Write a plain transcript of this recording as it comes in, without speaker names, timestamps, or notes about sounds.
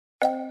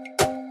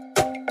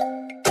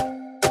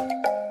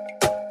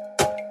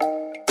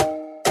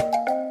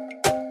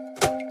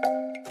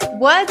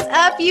What's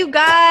up, you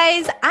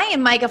guys? I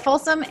am Micah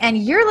Folsom, and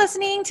you're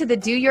listening to the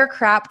Do Your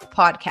Crap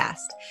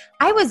podcast.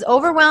 I was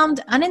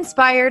overwhelmed,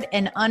 uninspired,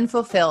 and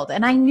unfulfilled,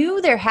 and I knew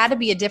there had to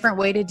be a different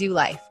way to do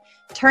life.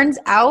 Turns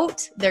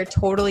out there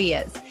totally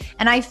is.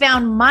 And I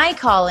found my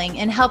calling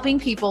in helping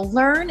people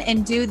learn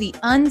and do the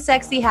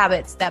unsexy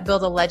habits that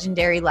build a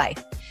legendary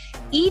life.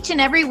 Each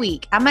and every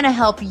week, I'm going to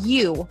help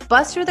you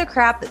bust through the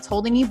crap that's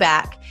holding you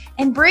back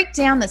and break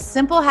down the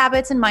simple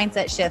habits and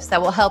mindset shifts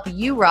that will help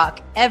you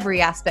rock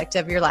every aspect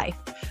of your life.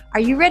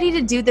 Are you ready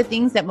to do the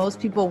things that most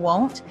people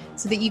won't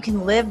so that you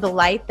can live the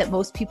life that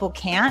most people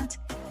can't?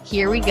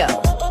 Here we go.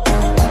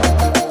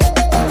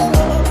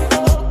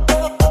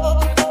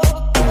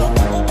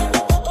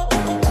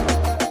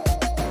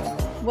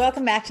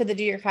 Welcome back to the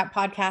Do Your Crap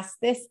podcast.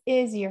 This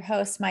is your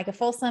host, Micah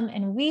Folsom,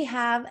 and we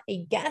have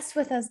a guest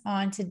with us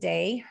on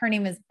today. Her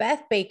name is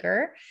Beth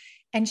Baker,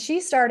 and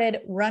she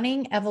started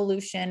Running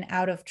Evolution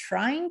out of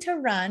trying to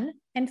run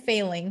and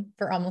failing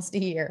for almost a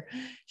year.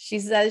 She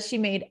says she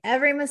made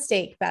every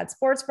mistake, bad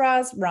sports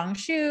bras, wrong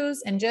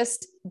shoes, and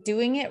just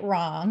doing it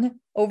wrong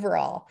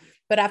overall.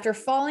 But after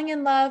falling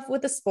in love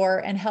with the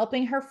sport and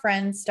helping her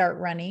friends start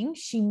running,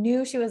 she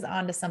knew she was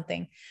onto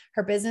something.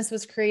 Her business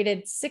was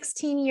created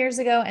 16 years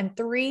ago, and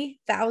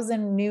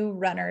 3,000 new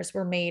runners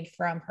were made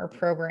from her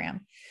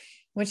program.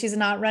 When she's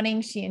not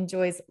running, she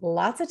enjoys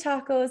lots of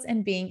tacos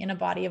and being in a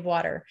body of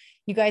water.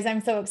 You guys,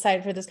 I'm so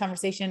excited for this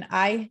conversation.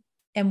 I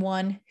am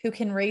one who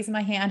can raise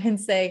my hand and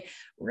say,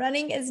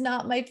 running is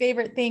not my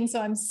favorite thing.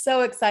 So I'm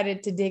so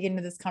excited to dig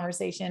into this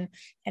conversation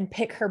and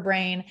pick her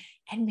brain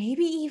and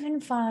maybe even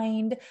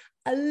find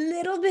a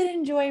little bit of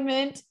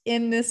enjoyment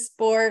in this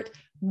sport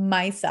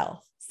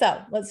myself.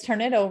 So let's turn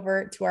it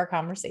over to our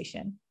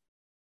conversation.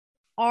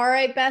 All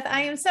right, Beth,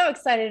 I am so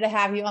excited to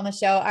have you on the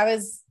show. I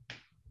was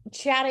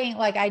chatting,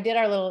 like I did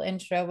our little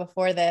intro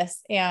before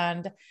this,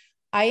 and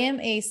I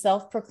am a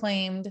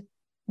self-proclaimed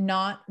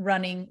not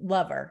running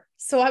lover.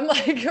 So I'm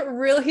like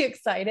really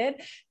excited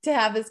to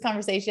have this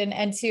conversation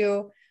and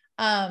to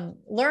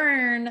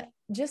learn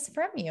just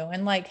from you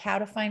and like how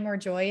to find more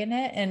joy in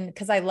it. And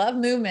because I love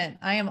movement,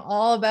 I am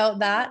all about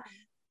that,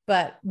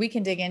 but we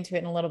can dig into it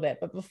in a little bit.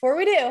 But before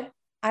we do,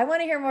 I want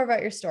to hear more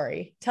about your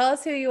story. Tell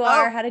us who you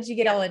are. How did you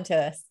get all into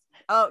this?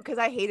 Oh, because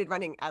I hated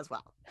running as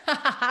well.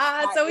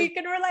 So we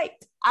can relate.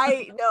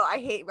 I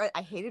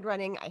hated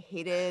running. I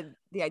hated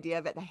the idea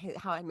of it. I hated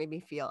how it made me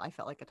feel. I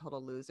felt like a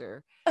total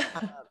loser.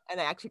 And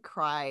I actually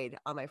cried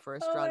on my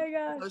first run. My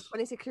gosh. I was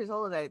 26 years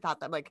old, and I thought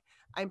that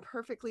I'm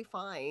perfectly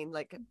fine.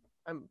 Like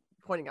I'm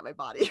pointing at my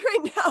body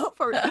right now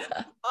for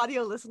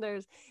audio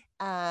listeners.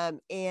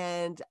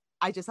 And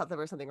I just thought there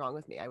was something wrong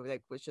with me. I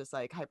was just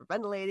like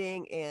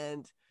hyperventilating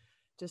and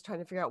just trying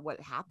to figure out what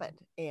happened.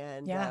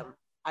 And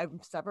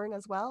I'm stubborn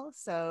as well.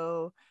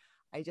 So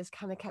I just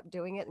kind of kept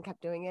doing it.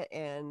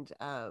 And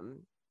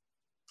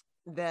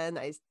then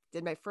I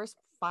did my first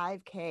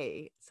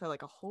 5K. So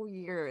like a whole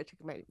year it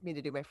took me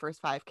to do my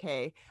first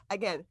 5K.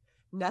 Again,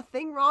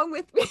 nothing wrong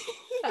with me.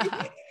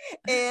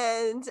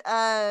 And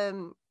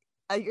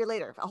a year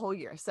later, a whole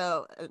year.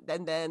 So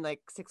and then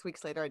like 6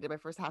 weeks later, I did my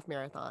first half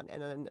marathon.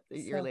 And then a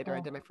year later,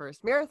 I did my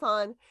first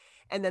marathon.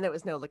 And then it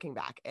was no looking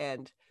back.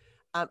 And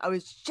I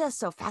was just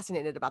so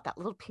fascinated about that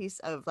little piece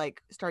of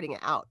like starting it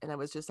out. And I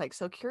was just like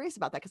so curious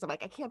about that because I'm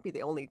like, I can't be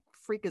the only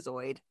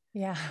freakazoid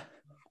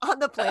on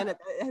the planet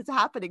that it's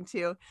happening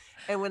to.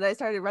 And when I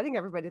started running,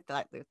 everybody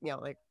thought,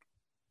 like,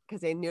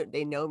 because they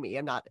know me.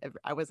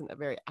 I wasn't a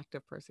very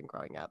active person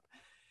growing up.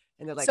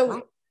 And they're like,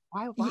 so,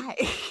 why?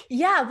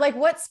 Yeah. Like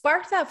what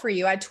sparked that for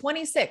you at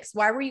 26?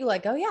 Why were you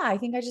like, oh yeah, I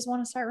think I just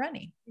want to start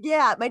running?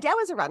 Yeah. My dad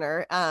was a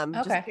runner,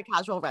 just like a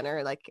casual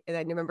runner. Like, and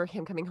I remember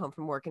him coming home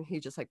from work and he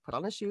just like put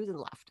on his shoes and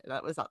left. And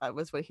that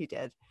was what he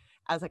did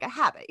as like a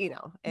habit,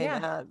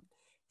 and,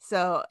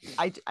 so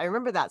I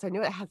remember that. So I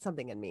knew it had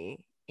something in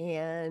me.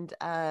 And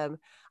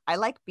I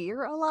like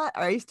beer a lot,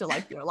 or I used to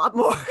like beer a lot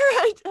more.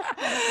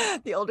 Right?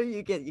 The older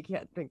you get, you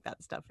can't drink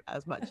that stuff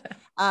as much.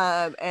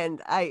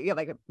 And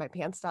like my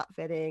pants stopped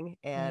fitting,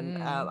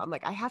 and I'm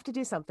like, I have to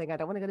do something. I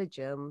don't want to go to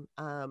gym.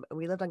 And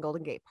we lived on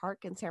Golden Gate Park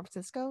in San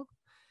Francisco.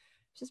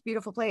 It's just a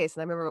beautiful place.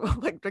 And I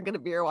remember like drinking a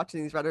beer,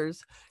 watching these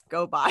runners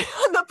go by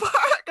on the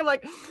park. I'm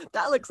like,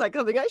 that looks like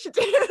something I should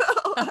do.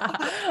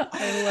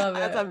 I love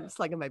it. I'm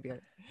slugging my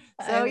beer.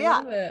 So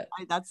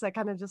that's I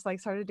kind of just like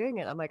started doing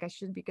it. I'm like, I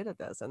should be good at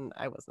this, and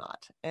I was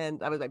not.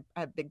 And I was like,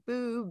 I had big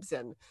boobs,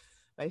 and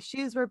my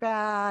shoes were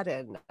bad,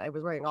 and I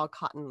was wearing all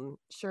cotton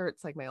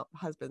shirts, like my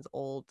husband's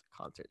old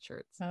concert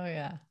shirts. Oh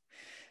yeah.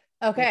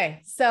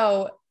 Okay,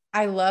 so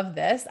I love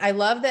this. I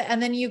love that. And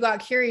then you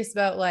got curious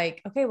about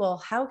like, okay, well,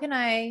 how can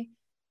I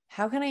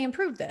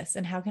improve this,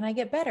 and how can I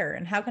get better,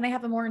 and how can I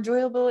have a more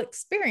enjoyable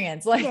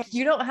experience? Like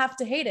you don't have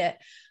to hate it.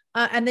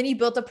 And then you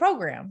built a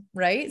program,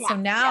 right? Yeah, so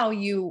now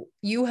you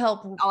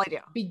help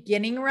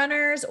beginning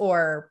runners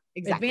or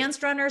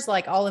advanced runners,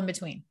 like all in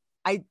between.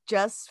 I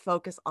just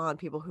focus on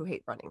people who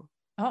hate running.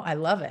 Oh, I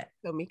love it.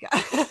 So Mika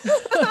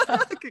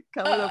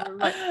coming over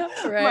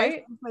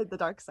Right. the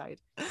dark side.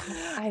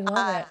 I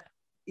love it.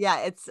 Yeah,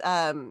 it's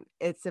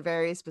a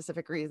very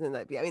specific reason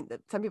that I mean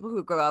some people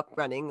who grow up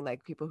running,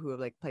 like people who have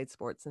like played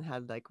sports and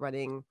had like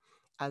running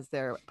as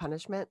their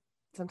punishment.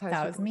 Sometimes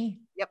That was people, me.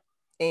 yep,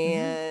 Mhm.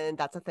 and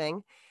that's a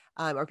thing.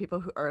 Or people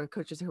who are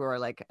coaches who are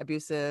like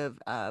abusive,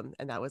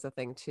 and that was a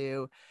thing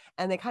too.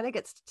 And they kind of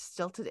get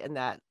stilted in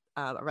that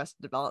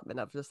arrested development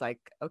of just like,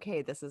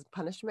 okay, this is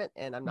punishment,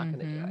 and I'm not going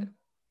to do it. Mhm.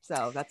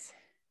 So that's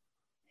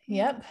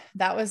Yep.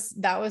 That was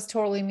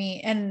totally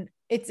me. And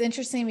it's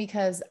interesting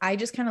because I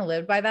just kind of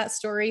lived by that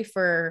story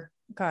for,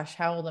 gosh,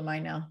 how old am I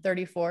now?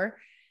 34.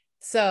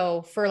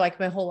 So for like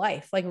my whole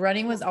life, like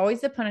running was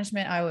always the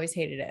punishment. I always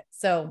hated it.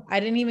 So I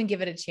didn't even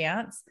give it a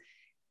chance.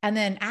 And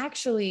then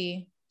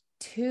actually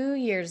 2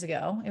 years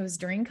ago, it was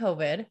during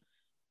COVID.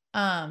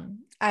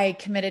 I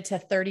committed to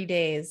 30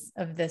 days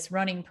of this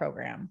running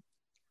program.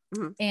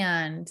 mhm.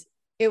 And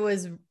it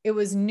was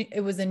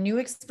a new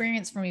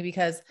experience for me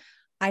because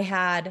I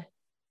had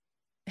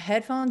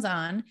headphones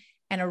on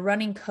and a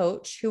running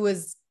coach who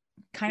was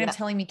kind of Yeah,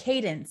 telling me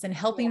cadence and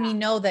helping yeah, me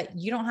know that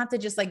you don't have to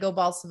just like go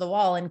balls to the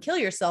wall and kill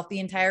yourself the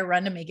entire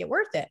run to make it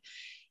worth it.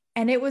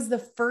 And it was the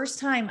first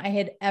time I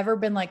had ever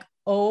been like,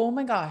 oh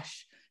my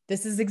gosh,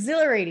 this is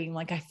exhilarating.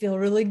 Like I feel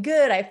really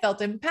good. I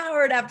felt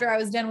empowered after I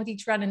was done with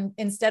each run. And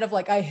instead of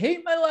like, I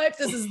hate my life,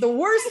 this is the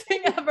worst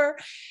thing ever.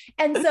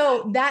 And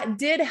so that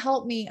did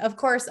help me. Of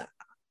course,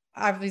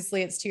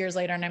 obviously it's 2 years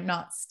later and I'm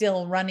not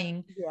still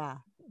running, yeah,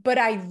 but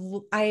I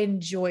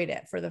enjoyed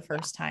it for the yeah.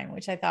 first time,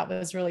 which I thought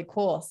was really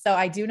cool. So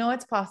I do know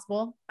it's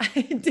possible. I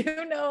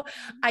do know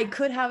I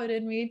could have it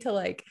in me to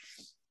like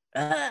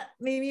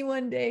maybe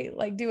one day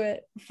like do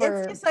it It's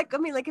for just like, I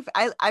mean, like if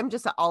I'm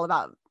just all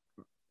about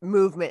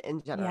movement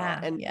in general, yeah,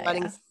 and yeah,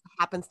 running yeah.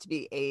 happens to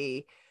be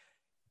a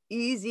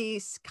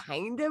easy,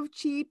 kind of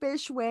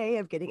cheapish way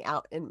of getting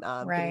out and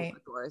getting Right.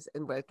 outdoors,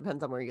 and where it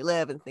depends on where you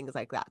live and things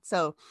like that.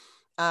 So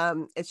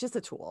it's just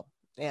a tool.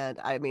 And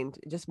I mean,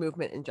 just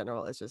movement in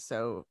general is just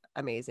so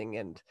amazing.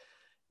 And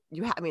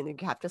I mean, you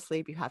have to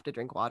sleep, you have to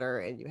drink water,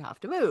 and you have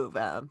to move.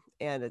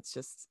 And it's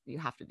just, you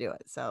have to do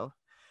it. So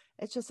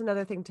it's just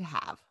another thing to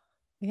have.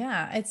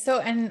 Yeah, it's so,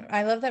 and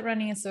I love that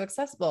running is so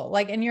accessible.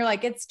 Like, and you're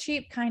like, it's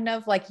cheap, kind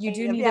of like you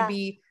do Kind of, need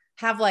to yeah.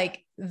 have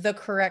like the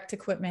correct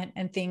equipment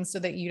and things so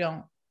that you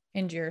don't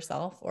injure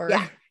yourself or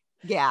Yeah.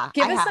 Yeah.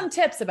 give I us have. some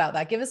tips about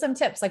that. Give us some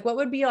tips. Like, what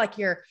would be like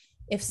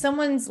if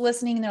someone's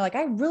listening and they're like,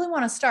 I really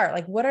want to start,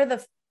 like, what are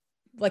the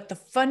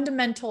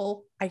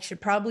fundamental, I should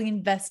probably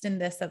invest in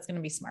this. That's going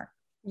to be smart.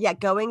 Yeah,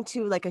 going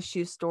to like a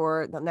shoe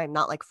store,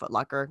 not like Foot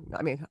Locker.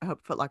 I mean, I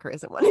hope Foot Locker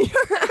isn't one of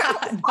your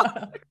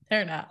No,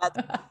 they're not.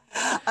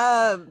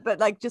 but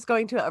like just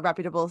going to a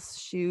reputable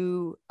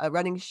a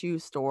running shoe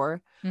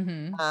store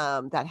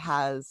Mm-hmm. that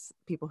has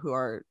people who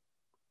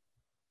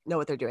know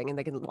what they're doing, and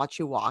they can watch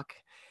you walk,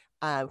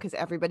 because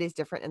everybody's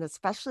different, and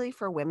especially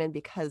for women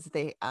because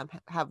they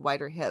have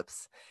wider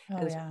hips, Oh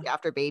and yeah. especially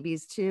after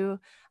babies too,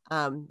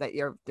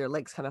 that their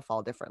legs kind of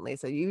fall differently.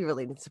 So you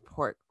really need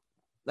support,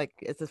 like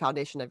it's the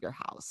foundation of your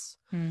house.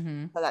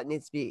 Mm-hmm. So that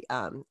needs to be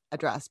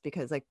addressed,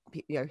 because like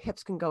your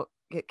hips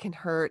can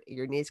hurt,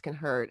 your knees can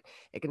hurt,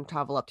 it can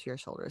travel up to your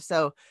shoulders.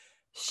 So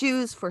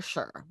shoes for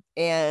sure,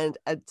 and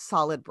a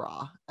solid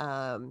bra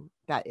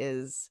that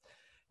is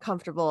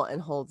comfortable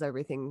and holds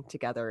everything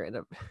together in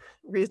a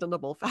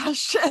reasonable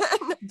fashion.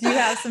 Do you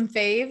have some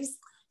faves?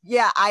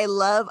 Yeah, I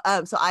love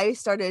so I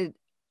started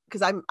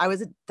because I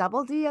was a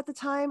double D at the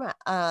time,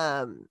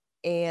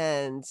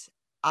 and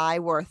I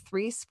wore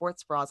 3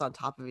 sports bras on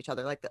top of each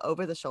other, like the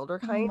over the shoulder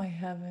Oh kind, my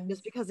heavens.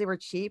 just because they were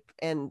cheap,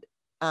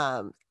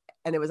 um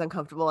and it was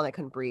uncomfortable and I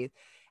couldn't breathe.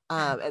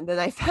 And then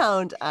I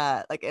found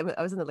like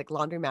I was in the like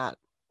laundromat,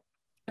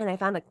 and I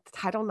found a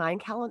Title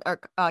IX calendar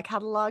or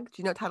catalog. Do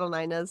you know what Title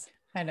IX is?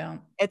 I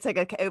don't. It's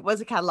like it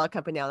was a catalog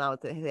company. Now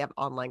they have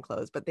online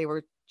clothes, but they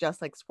were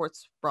just like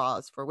sports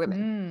bras for women,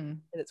 Mm.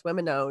 and it's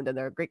women owned, and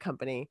they're a great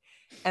company.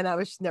 And I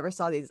was never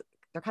saw these.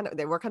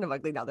 They were kind of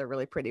ugly. Now they're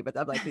really pretty, but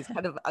I'm like these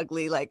kind of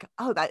ugly, like,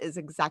 oh, that is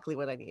exactly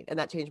what I need. And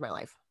that changed my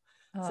life.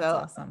 Oh, that's So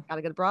awesome. got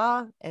a good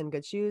bra and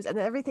good shoes. And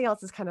then everything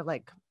else is kind of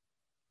like,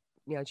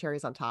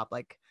 cherries on top,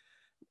 like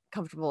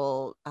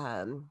comfortable,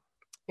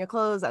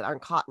 clothes that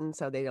aren't cotton,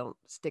 so they don't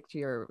stick to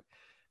your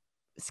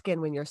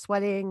skin when you're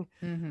sweating.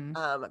 Mm-hmm.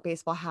 A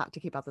baseball hat to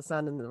keep out the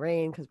sun and the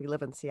rain, because we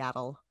live in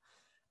Seattle.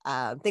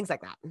 Things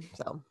like that.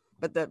 So,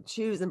 but the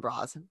shoes and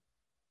bras,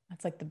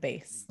 That's like the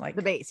base. Like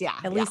the base, yeah,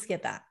 at yeah, least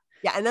get that.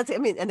 yeah. And that's, I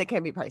mean, and it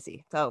can be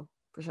pricey, so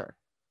for sure.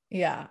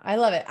 Yeah, I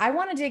love it. I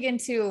want to dig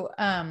into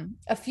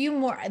a few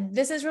more.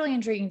 This is really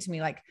intriguing to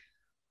me. Like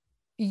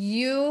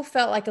you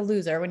felt like a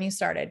loser when you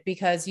started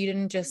because you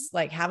didn't just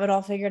like have it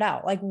all figured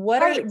out. Like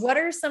Right. what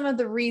are some of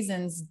the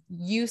reasons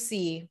you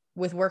see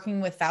with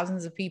working with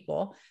thousands of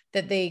people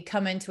that they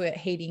come into it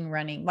hating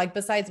running? Like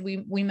besides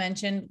we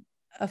mentioned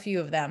a few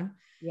of them.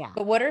 Yeah.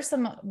 But what are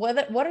some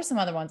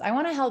other ones? I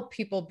want to help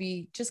people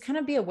be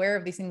aware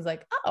of these things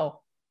like,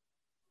 oh,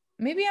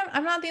 maybe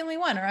I'm not the only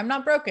one, or I'm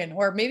not broken,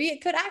 or maybe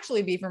it could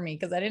actually be for me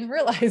because I didn't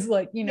realize,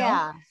 like,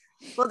 Yeah.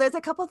 Well, there's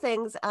a couple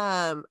things.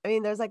 I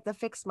mean, there's like the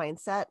fixed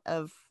mindset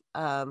of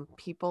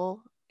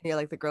people,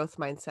 like the growth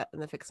mindset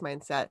and the fixed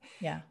mindset.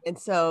 Yeah. And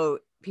so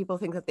people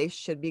think that they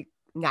should be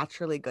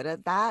naturally good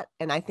at that.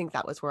 And I think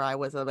that was where I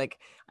was like,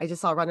 I just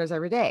saw runners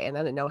every day and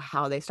I didn't know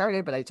how they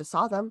started, but I just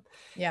saw them.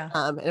 Yeah.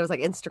 And it was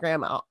like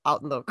Instagram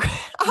out in the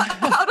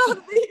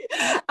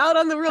out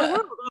on the real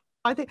world.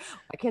 I think,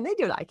 why can't they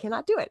do it? I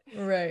cannot do it.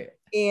 Right.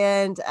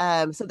 And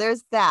so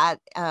there's that.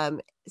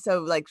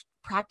 So like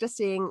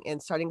practicing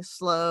and starting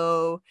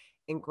slow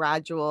and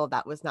gradual,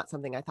 that was not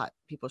something I thought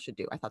people should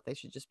do. I thought they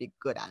should just be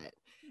good at it.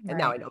 And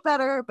now I know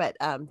better, but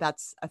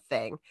that's a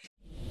thing.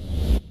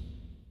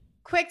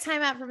 Quick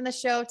time out from the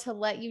show to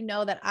let you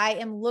know that I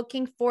am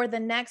looking for the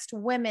next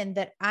women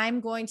that I'm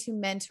going to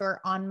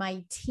mentor on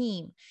my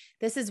team.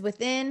 This is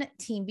within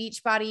Team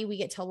Beachbody. We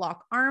get to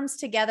lock arms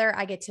together.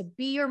 I get to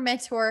be your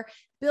mentor,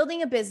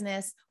 building a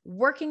business,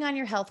 working on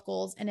your health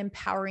goals, and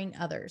empowering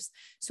others.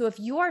 So if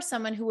you are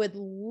someone who would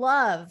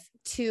love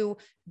to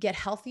get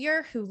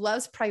healthier, who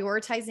loves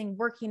prioritizing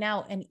working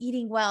out and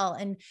eating well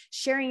and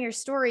sharing your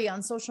story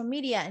on social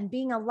media and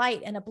being a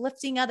light and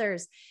uplifting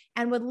others,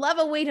 and would love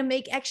a way to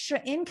make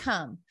extra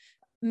income,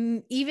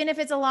 even if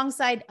it's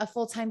alongside a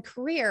full-time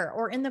career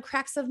or in the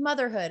cracks of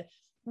motherhood,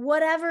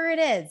 whatever it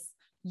is,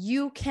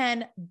 you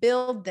can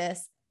build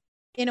this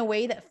in a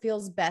way that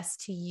feels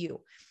best to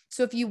you.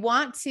 So if you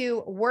want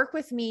to work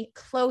with me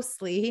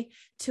closely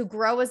to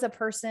grow as a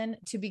person,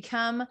 to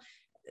become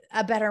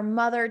a better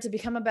mother, to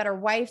become a better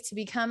wife, to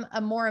become a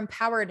more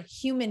empowered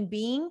human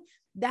being,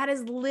 that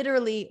is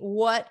literally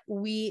what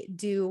we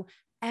do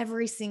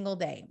every single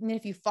day. And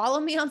if you follow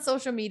me on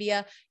social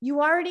media,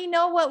 you already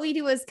know what we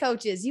do as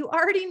coaches. You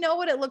already know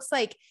what it looks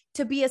like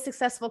to be a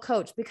successful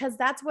coach, because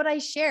that's what I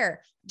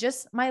share,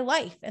 just my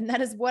life. And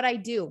that is what I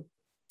do.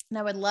 And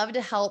I would love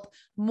to help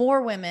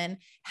more women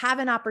have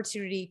an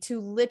opportunity to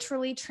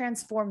literally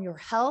transform your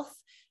health,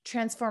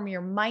 transform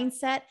your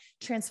mindset,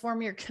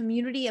 transform your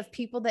community of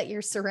people that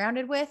you're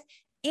surrounded with,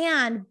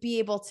 and be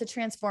able to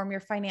transform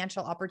your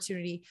financial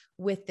opportunity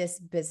with this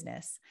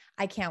business.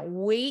 I can't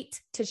wait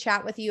to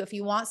chat with you. If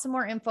you want some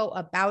more info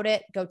about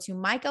it, go to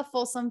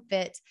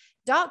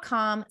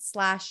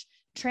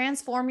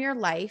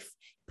micahfolsomfit.com/transformyourlife.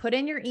 Put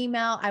in your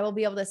email. I will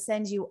be able to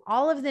send you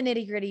all of the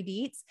nitty-gritty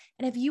deets.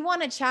 And if you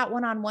want to chat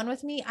one-on-one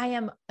with me, I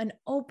am an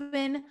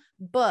open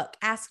book.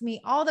 Ask me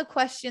all the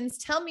questions.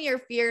 Tell me your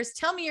fears.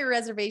 Tell me your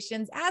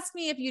reservations. Ask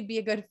me if you'd be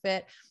a good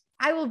fit.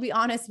 I will be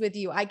honest with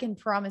you. I can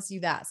promise you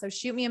that. So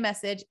shoot me a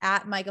message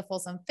at Micah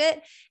Folsom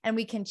Fit and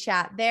we can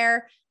chat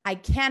there. I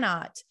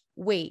cannot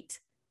wait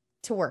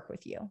to work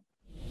with you.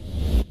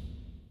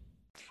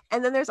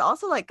 And then there's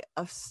also like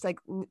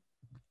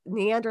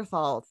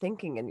Neanderthal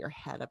thinking in your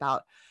head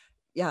about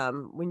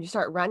when you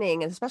start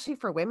running, and especially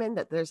for women,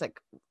 that there's like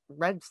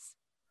red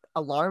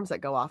alarms that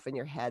go off in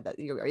your head that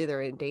you're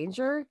either in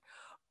danger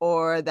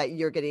or that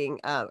you're getting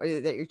or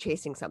that you're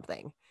chasing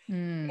something.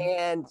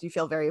 And you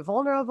feel very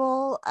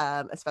vulnerable,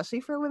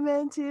 especially for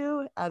women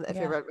too, if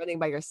you're running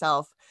by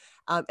yourself.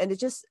 And it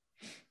just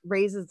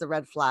raises the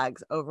red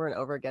flags over and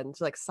over again,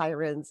 to like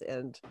sirens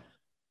and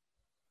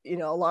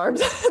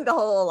alarms. The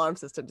whole alarm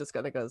system just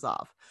kind of goes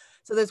off.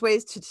 So there's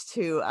ways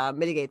to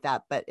mitigate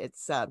that, but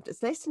it's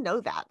nice to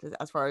know that,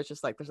 as far as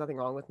just like there's nothing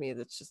wrong with me.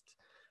 It's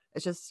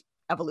just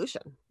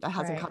evolution that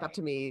hasn't caught up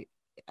to me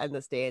in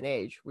this day and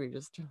age. We're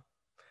just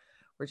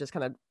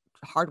kind of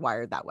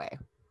hardwired that way.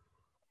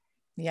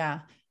 Yeah,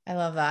 I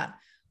love that.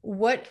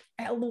 What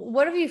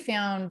have you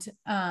found,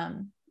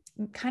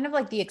 kind of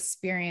like the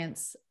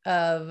experience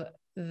of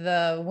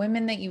the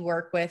women that you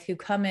work with who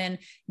come in,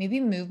 maybe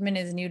movement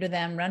is new to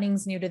them,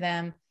 running's new to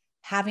them,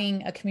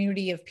 having a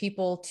community of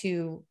people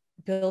to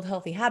build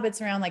healthy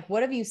habits around? Like,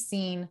 what have you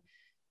seen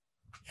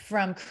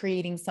from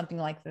creating something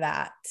like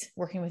that,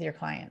 working with your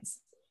clients?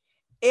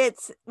 I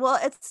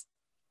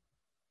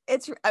mean,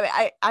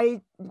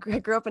 I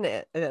grew up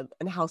in a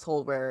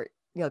household where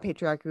the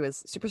patriarchy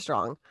was super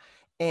strong,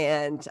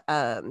 and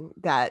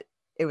that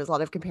it was a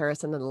lot of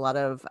comparison and a lot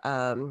of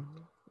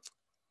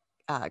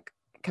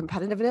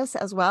competitiveness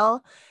as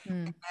well.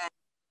 And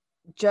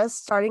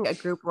just starting a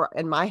group where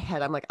in my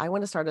head, I'm like, I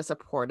want to start a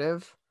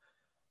supportive,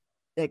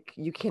 like,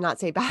 you cannot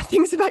say bad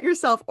things about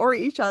yourself or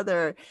each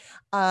other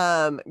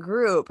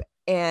group.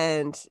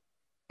 And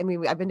I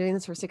mean, I've been doing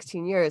this for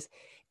 16 years.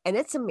 And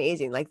it's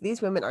amazing. Like,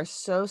 these women are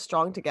so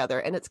strong together.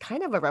 And it's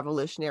kind of a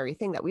revolutionary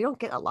thing that we don't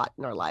get a lot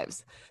in our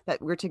lives, that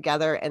we're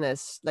together in a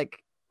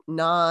like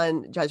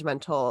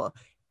non-judgmental,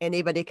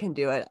 anybody can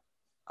do it,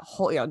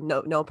 whole,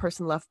 no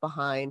person left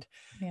behind.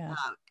 Yeah.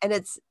 And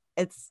it's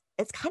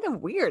kind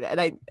of weird.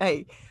 And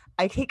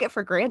I take it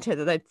for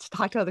granted. And I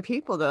talk to other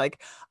people, they're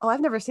like, oh,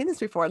 I've never seen this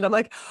before. And I'm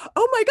like,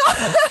 oh my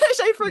gosh,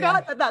 I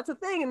forgot that that's a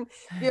thing.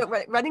 And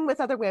running with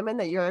other women,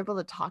 that you're able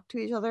to talk to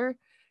each other.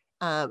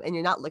 And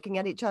you're not looking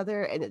at each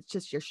other, and it's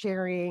just, you're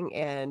sharing,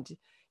 and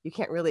you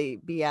can't really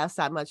BS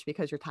that much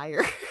because you're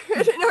tired.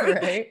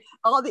 Right?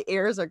 All the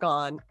airs are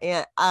gone.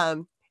 And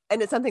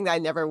it's something that I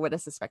never would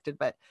have suspected,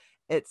 but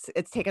it's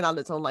taken on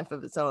its own life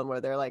of its own,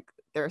 where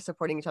they're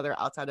supporting each other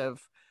outside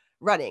of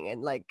running.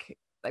 And like,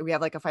 like we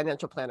have like a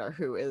financial planner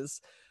who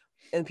is,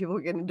 and people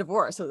are getting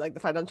divorced. So like the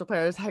financial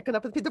planner is hooking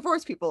up with the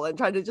divorced people and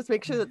trying to just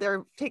make sure that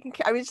they're taking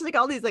care. I mean, it's just like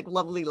all these like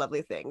lovely,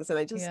 lovely things. And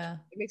it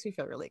makes me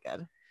feel really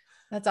good.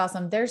 That's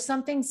awesome. There's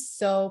something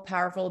so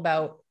powerful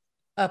about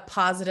a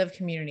positive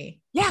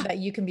community that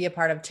you can be a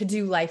part of to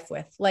do life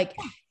with. Like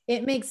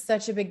it makes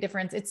such a big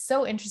difference. It's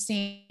so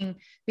interesting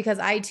because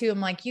I too am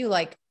like you,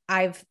 like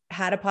I've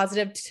had a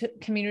positive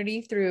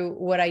community through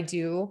what I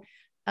do.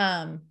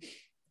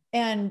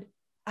 And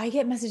I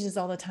get messages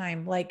all the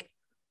time. Like,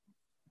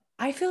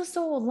 I feel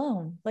so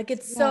alone. Like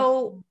it's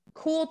so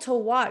cool to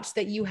watch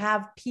that you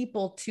have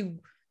people to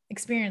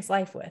experience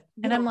life with.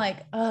 And I'm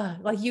like,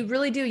 like you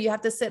really do. You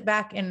have to sit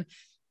back and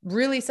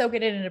really soak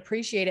it in and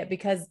appreciate it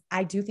because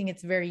I do think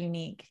it's very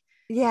unique.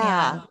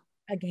 Yeah. And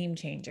a game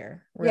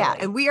changer. Really. Yeah.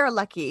 And we are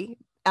lucky.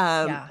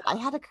 I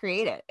had to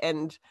create it,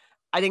 and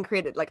I didn't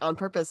create it like on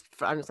purpose.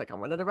 I'm just like, I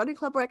wanted a running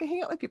club where I can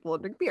hang out with people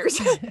and drink beers.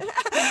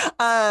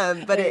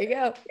 But there you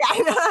go.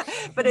 Yeah,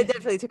 but it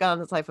definitely took on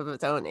this life of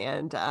its own.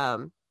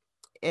 And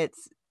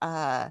it's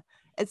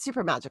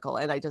super magical.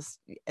 And it's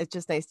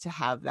just nice to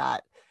have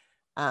that.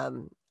 I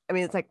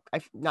mean, it's like,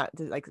 not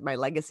like my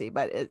legacy,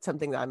 but it's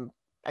something that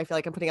I feel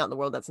like I'm putting out in the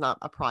world that's not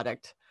a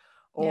product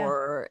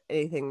or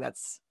anything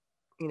that's,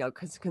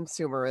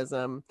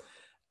 consumerism.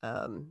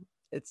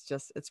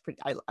 It's pretty,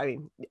 I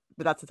mean,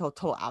 but that's a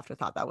total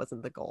afterthought. That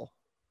wasn't the goal.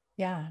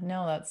 Yeah,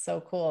 no, that's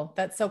so cool.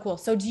 That's so cool.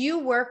 So do you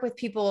work with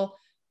people?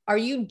 Are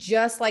you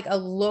just like a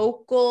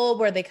local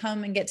where they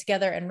come and get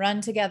together and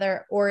run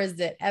together? Or is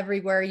it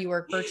everywhere you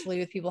work virtually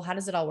with people? How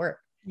does it all work?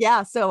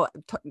 Yeah. So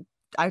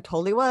I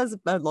totally was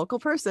a local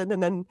person,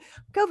 and then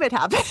COVID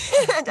happened.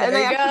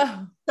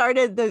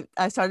 And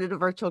I started a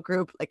virtual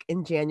group like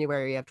in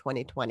January of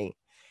 2020.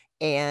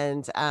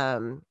 And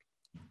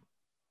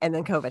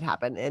then COVID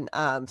happened.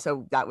 And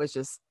so that was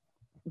just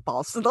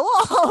balls to the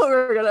wall. We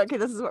were okay,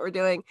 this is what we're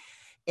doing.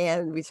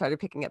 And we started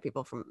picking up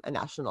people from a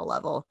national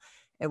level.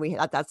 And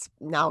that's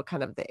now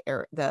kind of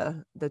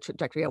the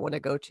trajectory I want to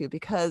go to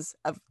because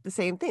of the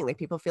same thing, like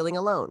people feeling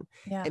alone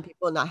and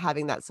people not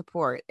having that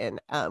support.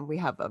 And we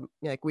have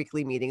like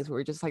weekly meetings where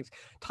we just like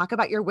talk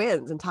about your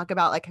wins and talk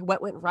about like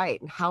what went right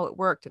and how it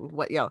worked and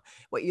what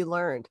you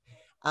learned.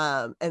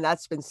 And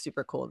that's been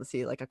super cool to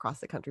see, like across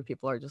the country,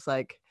 people are just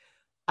like,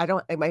 I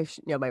don't,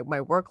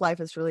 my work life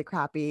is really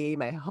crappy.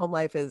 My home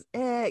life is,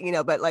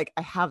 but like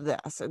I have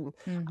this and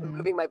I'm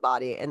moving my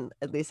body, and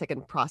at least I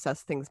can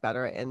process things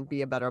better and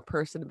be a better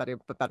person,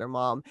 a better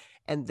mom,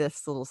 and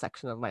this little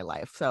section of my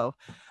life. So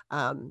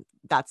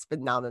that's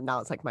been now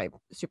it's like my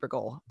super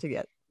goal to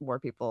get more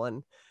people.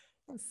 And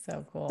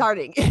so cool.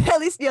 Starting at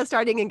least,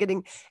 starting and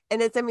getting,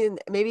 and it's, I mean,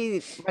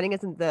 maybe running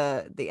isn't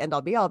the end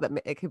all be all, but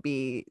it could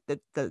be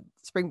the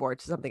springboard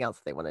to something else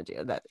that they want to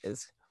do that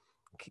is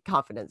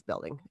confidence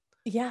building.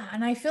 Yeah.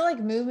 And I feel like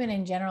movement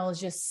in general is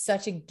just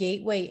such a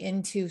gateway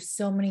into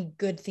so many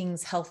good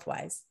things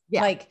health-wise.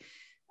 Yeah. Like,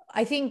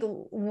 I think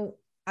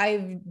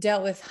I've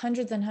dealt with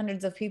hundreds and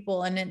hundreds of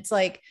people, and it's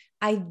like,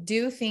 I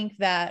do think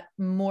that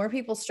more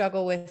people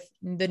struggle with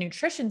the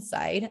nutrition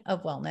side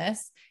of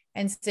wellness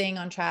and staying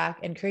on track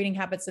and creating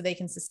habits so they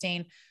can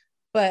sustain.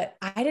 But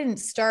I didn't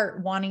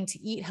start wanting to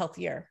eat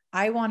healthier.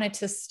 I wanted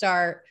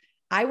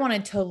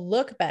to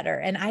look better.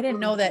 And I didn't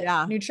know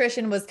that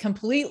nutrition was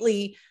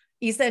completely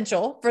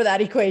essential for that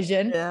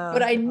equation,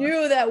 but I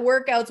knew that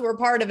workouts were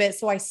part of it.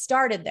 So I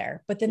started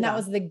there, but then that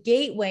was the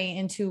gateway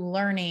into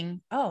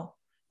learning,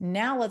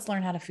 now let's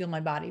learn how to fuel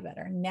my body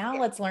better. Now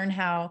let's learn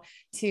how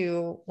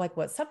to like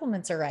what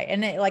supplements are right.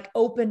 And it like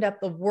opened up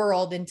the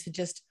world into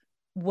just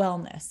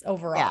wellness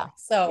overall.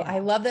 So I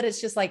love that it's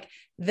just like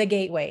the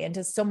gateway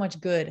into so much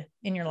good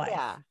in your life.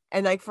 Yeah.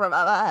 And like for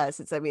us,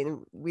 it's, I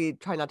mean, we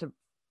try not to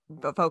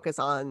focus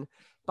on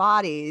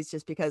bodies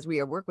just because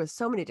we work with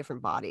so many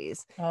different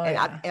bodies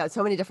and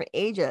so many different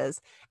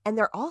ages, and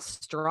they're all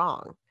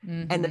strong.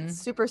 And it's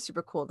super,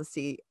 super cool to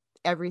see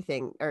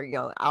everything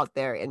out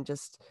there and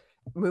just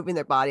moving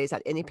their bodies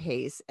at any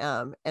pace.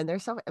 And they're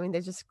so, I mean,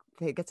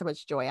 they get so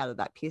much joy out of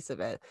that piece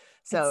of it.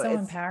 So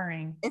it's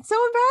empowering. It's so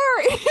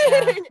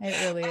empowering. Yeah,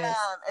 it really is.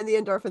 And the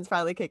endorphins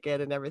finally kick in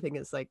and everything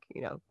is like,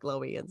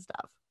 glowy and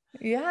stuff.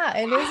 Yeah,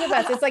 it is the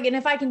best. It's like, and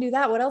if I can do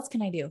that, what else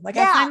can I do? Like,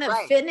 I find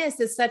that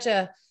fitness is such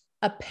a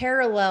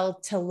parallel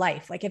to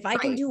life. Like if I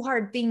can do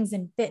hard things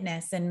in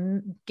fitness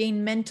and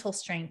gain mental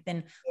strength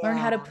and learn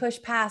how to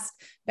push past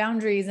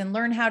boundaries and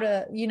learn how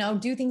to,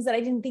 do things that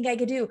I didn't think I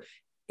could do,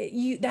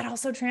 that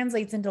also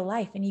translates into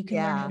life, and you can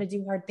learn how to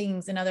do hard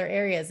things in other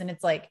areas. And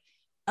it's like,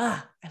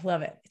 I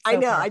love it. I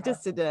know.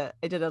 Powerful.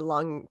 I did a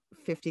long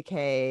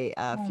 50K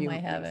a few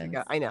weeks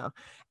ago. I know.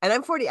 And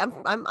I'm 40. I'm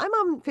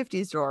on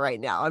 50s drawer right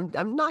now.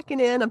 I'm knocking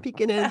in, I'm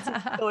peeking in,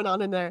 going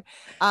on in there.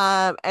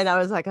 And I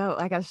was like, oh,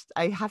 I guess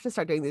I have to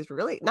start doing these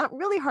not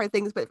really hard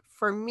things, but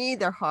for me,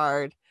 they're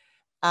hard.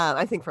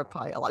 I think for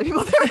probably a lot of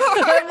people, they're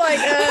hard. I'm like,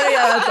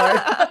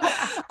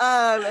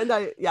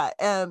 that's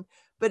hard.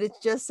 But it's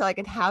just so I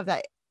can have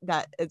that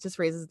it just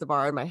raises the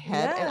bar in my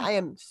head.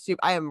 And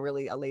I am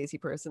really a lazy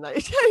person.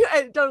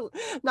 I don't,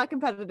 not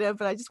competitive,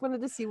 but I just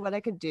wanted to see what I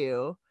could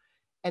do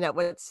and at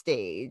what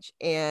stage,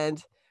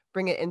 and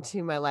bring it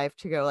into my life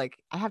to go like,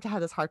 I have to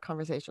have this hard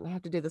conversation. I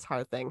have to do this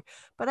hard thing.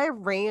 But I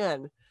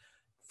ran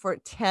for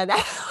 10 That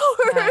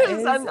hours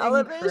is on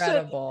television.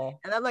 incredible.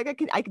 And I'm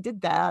like, I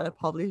did that. I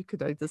probably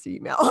could write this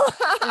email.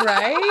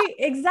 Right?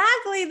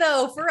 Exactly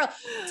though. For real.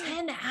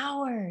 10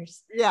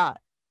 hours. Yeah.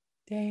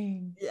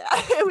 Dang. Yeah.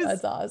 It was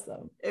That's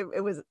awesome.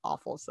 it was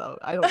awful. So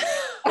I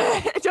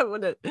don't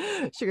want to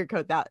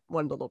sugarcoat that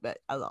one little bit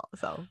at all.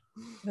 So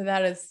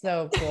That is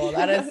so cool.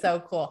 That is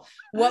so cool.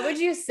 What would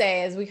you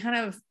say as we kind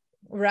of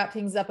wrap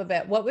things up a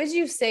bit? What would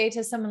you say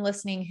to someone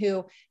listening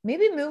who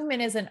maybe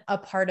movement isn't a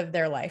part of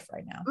their life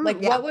right now?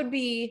 Like, yeah. what would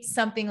be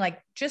something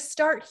like, just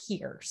start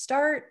here,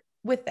 start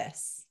with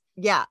this?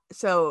 Yeah.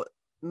 So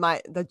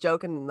the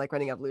joke in like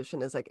Running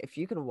Evolution is like, if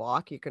you can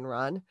walk, you can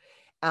run.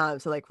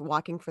 So like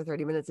walking for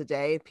 30 minutes a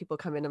day, people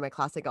come into my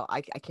class, they go,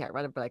 I can't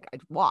run it, but like I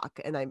walk,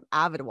 and I'm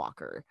avid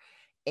walker.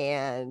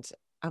 And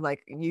I'm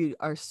like,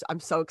 I'm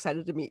so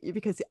excited to meet you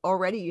because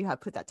already you have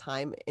put that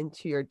time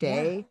into your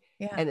day.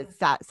 Yeah. And it's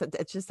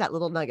just that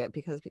little nugget,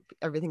 because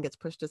everything gets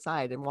pushed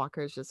aside and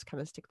walkers just kind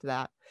of stick to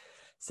that.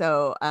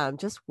 So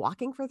just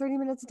walking for 30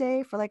 minutes a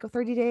day for like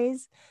 30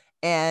 days.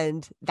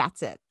 And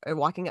that's it. And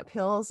walking up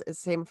hills is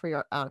same for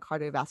your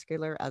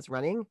cardiovascular as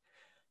running.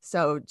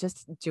 So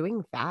just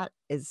doing that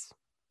is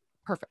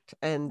perfect.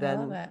 And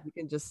then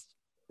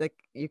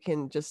you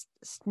can just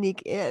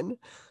sneak in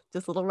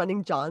just little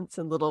running jaunts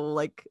and little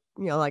like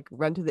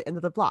run to the end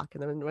of the block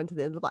and then run to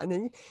the end of the block, and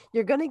then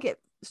you're going to get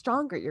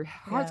stronger. Your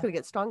heart's going to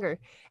get stronger,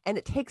 and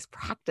it takes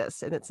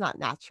practice, and it's not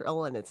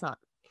natural, and it's not,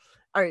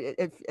 or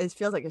it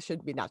feels like it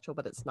should be natural,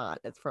 but it's not.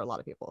 It's for a lot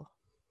of people.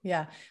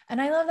 Yeah.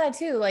 And I love that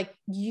too. Like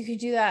you could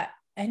do that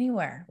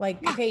anywhere.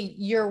 Like, okay,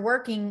 you're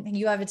working,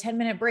 you have a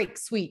 10-minute break.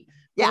 Sweet.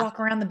 Walk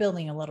around the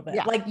building a little bit.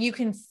 Yeah. Like you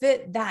can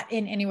fit that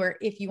in anywhere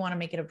if you want to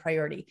make it a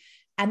priority.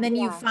 And then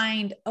you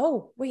find,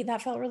 oh, wait,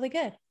 that felt really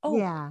good. Oh,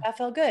 that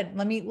felt good.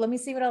 Let me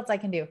see what else I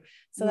can do.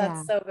 So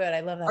that's so good.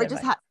 I love that. Or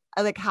just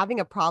like having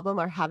a problem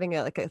or having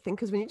a thing.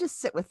 Cause when you just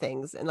sit with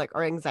things and like,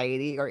 or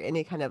anxiety or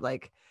any kind of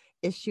like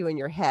issue in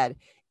your head,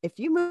 if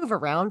you move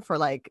around for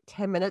like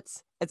 10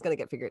 minutes, it's going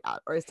to get figured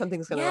out, or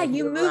something's going to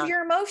you move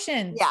your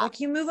emotions. Yeah. Like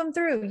you move them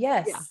through.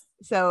 Yes. Yeah.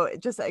 So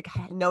just like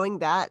knowing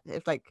that,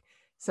 if like,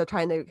 so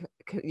trying to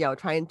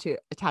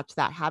attach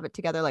that habit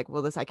together, like,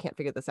 well, I can't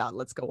figure this out.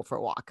 Let's go for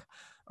a walk,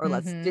 or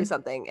let's do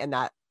something. And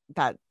that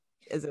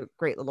is a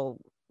great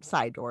little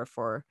side door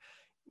for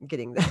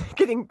getting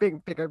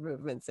bigger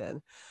movements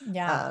in.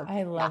 Yeah.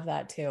 I love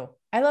that too.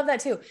 I love that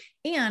too.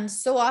 And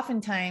so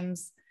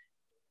oftentimes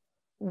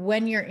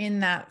when you're in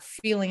that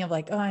feeling of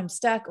like, oh, I'm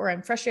stuck, or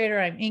I'm frustrated, or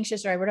I'm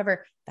anxious, or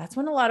whatever, that's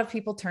when a lot of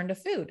people turn to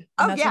food.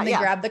 And that's when they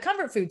grab the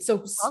comfort food.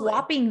 So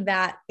swapping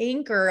that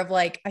anchor of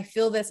like, I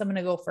feel this, I'm going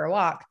to go for a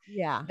walk.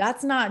 Yeah.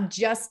 That's not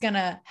just going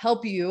to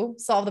help you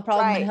solve the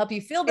problem and help you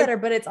feel better,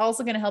 but it's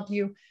also going to help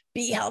you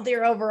be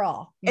healthier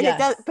overall. And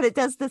it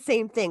does the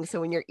same thing.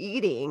 So when you're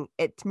eating,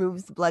 it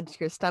moves the blood to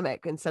your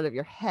stomach instead of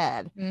your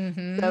head.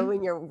 Mm-hmm. So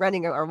when you're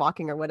running or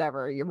walking or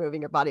whatever, you're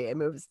moving your body, it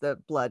moves the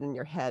blood in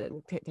your head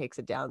and takes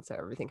it down. So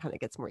everything kind of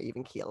gets more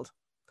even keeled.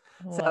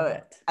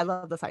 I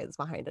love the science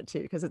behind it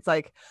too, because it's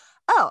like,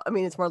 oh, I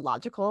mean, it's more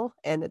logical,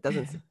 and it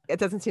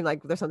doesn't seem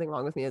like there's something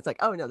wrong with me. It's like,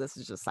 oh no, this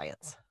is just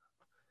science.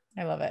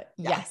 I love it.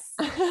 Yeah. Yes.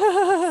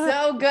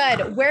 So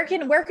good. Where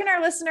can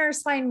our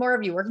listeners find more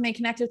of you? Where can they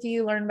connect with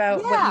you, learn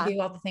about what you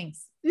do, all the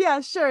things? Yeah,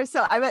 sure.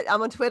 So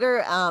I'm on Twitter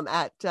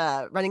at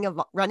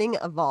running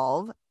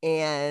evolve,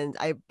 and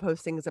I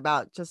post things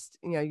about just,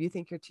 you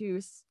think you're too,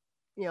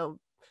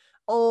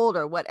 old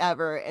or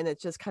whatever, and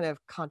it's just kind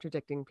of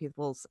contradicting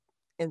people's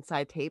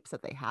inside tapes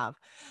that they have.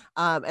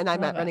 And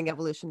I'm at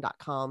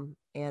runningevolution.com,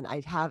 and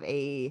I have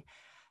a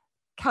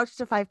Couch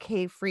to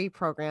 5K free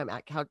program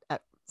at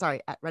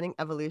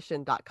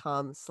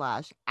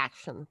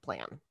runningevolution.com/action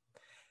plan.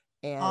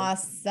 And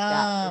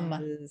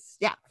awesome.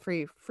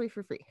 Free.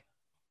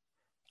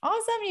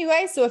 Awesome, you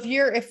guys. So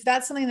if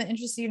that's something that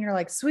interests you and you're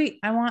like, sweet,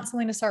 I want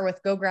something to start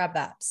with, go grab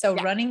that. So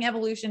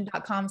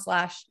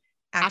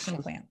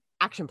runningevolution.com/action plan.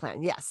 Action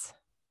plan. Yes.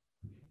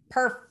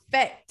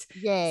 Perfect.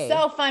 Yay.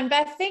 So fun.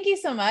 Beth, thank you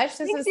so much.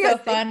 This was so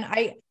fun.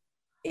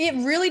 It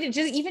really did.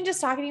 Even just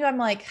talking to you, I'm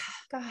like,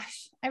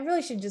 gosh, I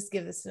really should just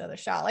give this another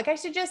shot. Like I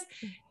should just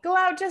go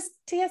out just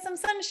to get some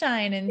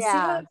sunshine and see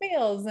how it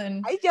feels.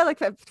 And I feel like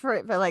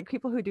for like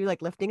people who do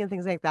like lifting and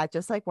things like that,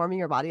 just like warming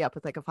your body up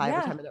with like a 5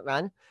 or 10 minute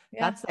run.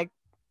 Yeah.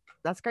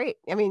 That's great.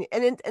 I mean,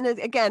 and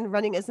again,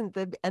 running isn't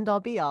the end all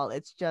be all.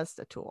 It's just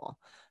a tool.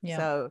 Yeah.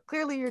 So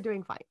clearly you're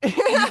doing fine.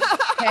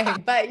 Okay,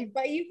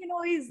 but you can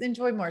always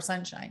enjoy more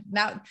sunshine.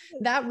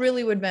 That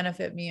really would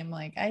benefit me. I'm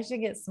like, I should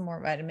get some more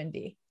vitamin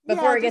D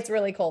before it gets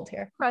really cold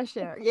here. Fresh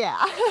air.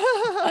 Yeah.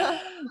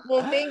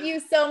 Well, thank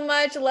you so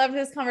much. Love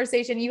this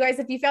conversation. You guys,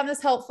 if you found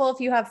this helpful, if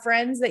you have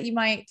friends that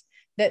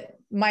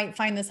might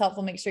find this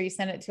helpful, make sure you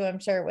send it to them,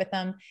 share it with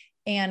them,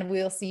 and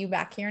we'll see you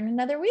back here in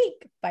another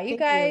week. Bye, you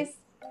guys.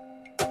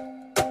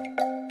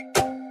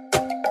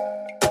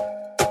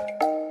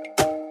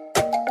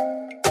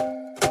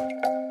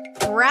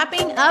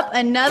 wrapping up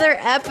another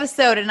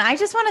episode, and I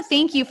just want to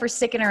thank you for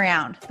sticking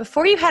around.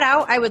 Before you head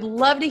out, I would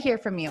love to hear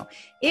from you.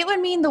 It would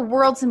mean the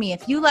world to me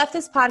if you left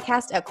this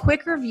podcast a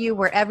quick review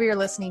wherever you're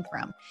listening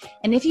from.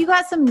 And if you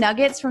got some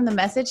nuggets from the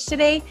message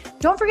today,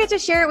 don't forget to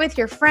share it with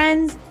your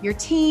friends, your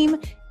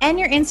team, and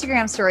your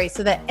Instagram story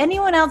so that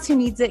anyone else who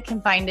needs it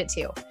can find it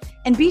too.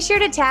 And be sure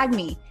to tag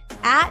me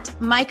at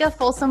Micah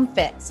Folsom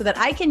Fit so that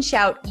I can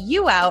shout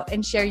you out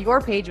and share your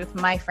page with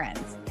my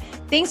friends.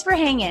 Thanks for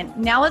hanging.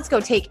 Now let's go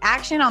take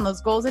action on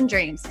those goals and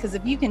dreams, because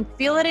if you can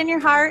feel it in your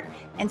heart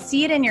and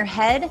see it in your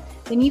head,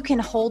 then you can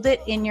hold it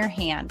in your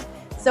hand.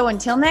 So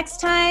until next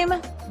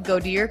time, go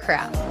do your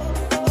crap.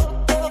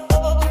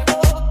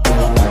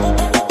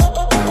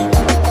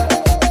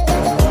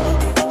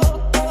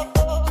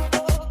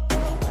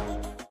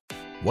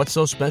 What's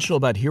so special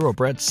about Hero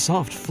Bread's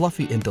soft,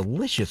 fluffy, and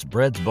delicious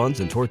breads, buns,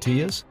 and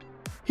tortillas?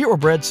 Hero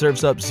Bread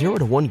serves up 0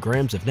 to 1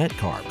 grams of net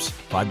carbs,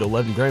 5 to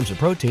 11 grams of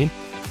protein,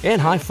 and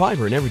high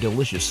fiber in every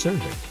delicious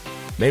serving.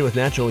 Made with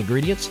natural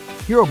ingredients,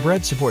 Hero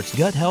Bread supports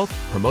gut health,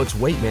 promotes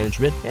weight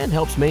management, and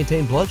helps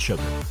maintain blood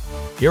sugar.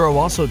 Hero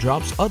also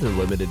drops other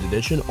limited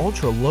edition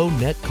ultra-low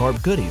net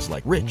carb goodies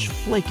like rich,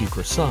 flaky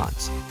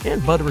croissants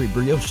and buttery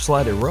brioche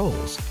slider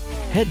rolls.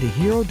 Head to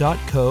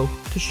hero.co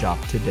to shop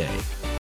today.